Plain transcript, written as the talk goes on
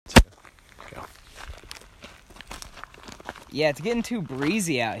Yeah, it's getting too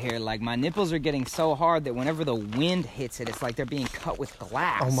breezy out here. Like, my nipples are getting so hard that whenever the wind hits it, it's like they're being cut with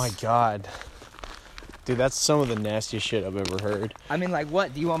glass. Oh, my God. Dude, that's some of the nastiest shit I've ever heard. I mean, like,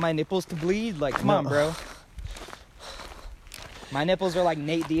 what? Do you want my nipples to bleed? Like, come on, bro. My nipples are like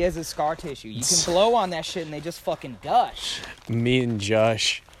Nate Diaz's scar tissue. You can blow on that shit and they just fucking gush. Me and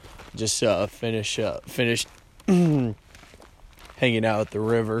Josh just finished hanging out at the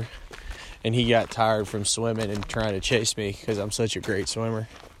river. And he got tired from swimming and trying to chase me because I'm such a great swimmer.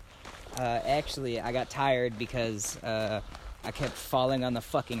 Actually, I got tired because I kept falling on the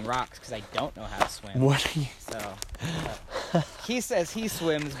fucking rocks because I don't know how to swim. What are you... So, he says he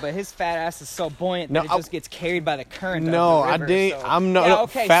swims, but his fat ass is so buoyant that it just gets carried by the current of the river. I didn't. So. I'm not. Yeah,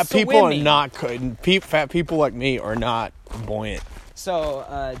 okay, fat people are swimming. not. Fat people like me are not buoyant.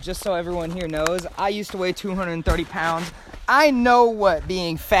 So, just so everyone here knows, I used to weigh 230 pounds. I know what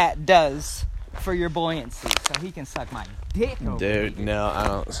being fat does for your buoyancy, so he can suck my dick over Dude, here. no, I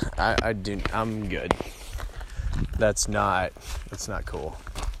don't. I do. I'm good. That's not cool.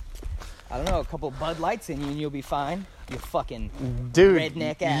 I don't know, a couple Bud Lights in you and you'll be fine. You fucking Dude,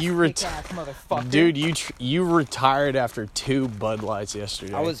 redneck ass, ass motherfucker. Dude, you retired after 2 Bud Lights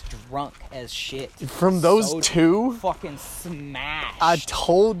yesterday. I was drunk as shit. From those so 2? Fucking smashed. I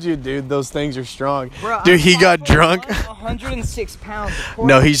told you, dude, those things are strong. Bruh, dude, he got drunk. 106 pounds.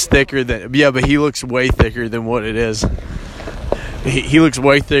 No, he's thicker than... Yeah, but he looks way thicker than what it is. He looks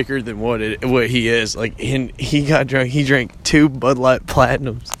way thicker than what he is. Like, he got drunk. He drank 2 Bud Light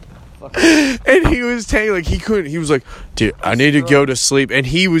Platinums. And he was saying, like, he couldn't. He was like, dude, I need to go to sleep. And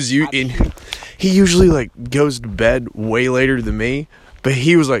he usually, like, goes to bed way later than me. But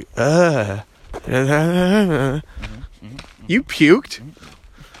he was like, You puked?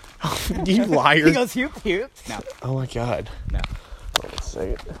 You liar. He goes, you puked? No. Oh, my God. No. Hold on a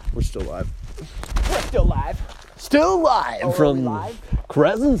second. We're still live. We're still live. Still live from live?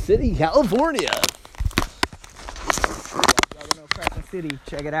 Crescent City, California. Y'all don't know Crescent City.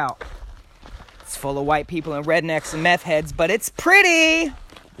 Check it out. It's full of white people and rednecks and meth heads, but it's pretty.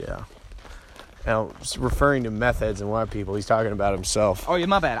 Yeah. Now, referring to meth heads and white people, he's talking about himself. Oh, yeah,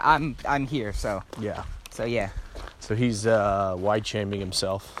 my bad. I'm here, so. Yeah. So, yeah. So he's white shaming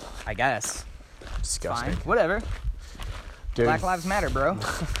himself. I guess. Disgusting. Fine. Whatever. Dude. Black lives matter, bro.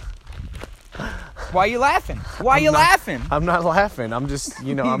 Why are you laughing? Why are you laughing? I'm not laughing. I'm just,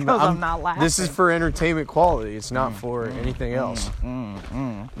 I'm not laughing. This is for entertainment quality. It's not for anything else.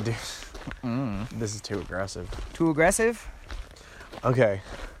 Dude, this is too aggressive. Too aggressive? Okay.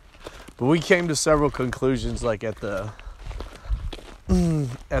 But we came to several conclusions, like at the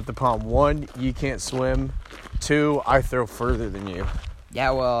pond. 1, you can't swim. 2, I throw further than you.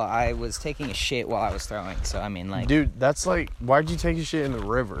 Yeah, well, I was taking a shit while I was throwing, so I mean, like... Dude, that's like, why'd you take a shit in the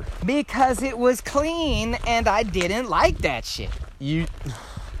river? Because it was clean, and I didn't like that shit.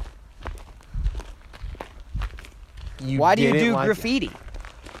 Why do you do graffiti?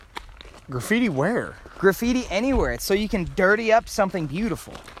 Graffiti where? Graffiti anywhere. It's so you can dirty up something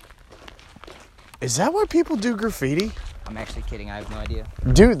beautiful. Is that why people do graffiti? I'm actually kidding. I have no idea.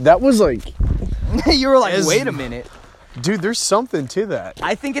 Dude, that was like... You were like, wait a minute. Dude, there's something to that.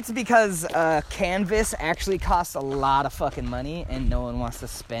 I think it's because canvas actually costs a lot of fucking money, and no one wants to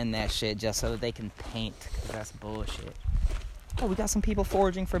spend that shit just so that they can paint, because that's bullshit. Oh, we got some people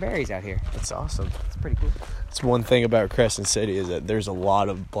foraging for berries out here. That's awesome. It's pretty cool. It's one thing about Crescent City is that there's a lot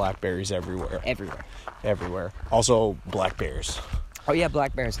of blackberries everywhere. Everywhere. Also, black bears. Oh, yeah,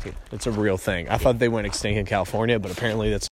 black bears, too. It's a real thing. I thought they went extinct in California, but apparently that's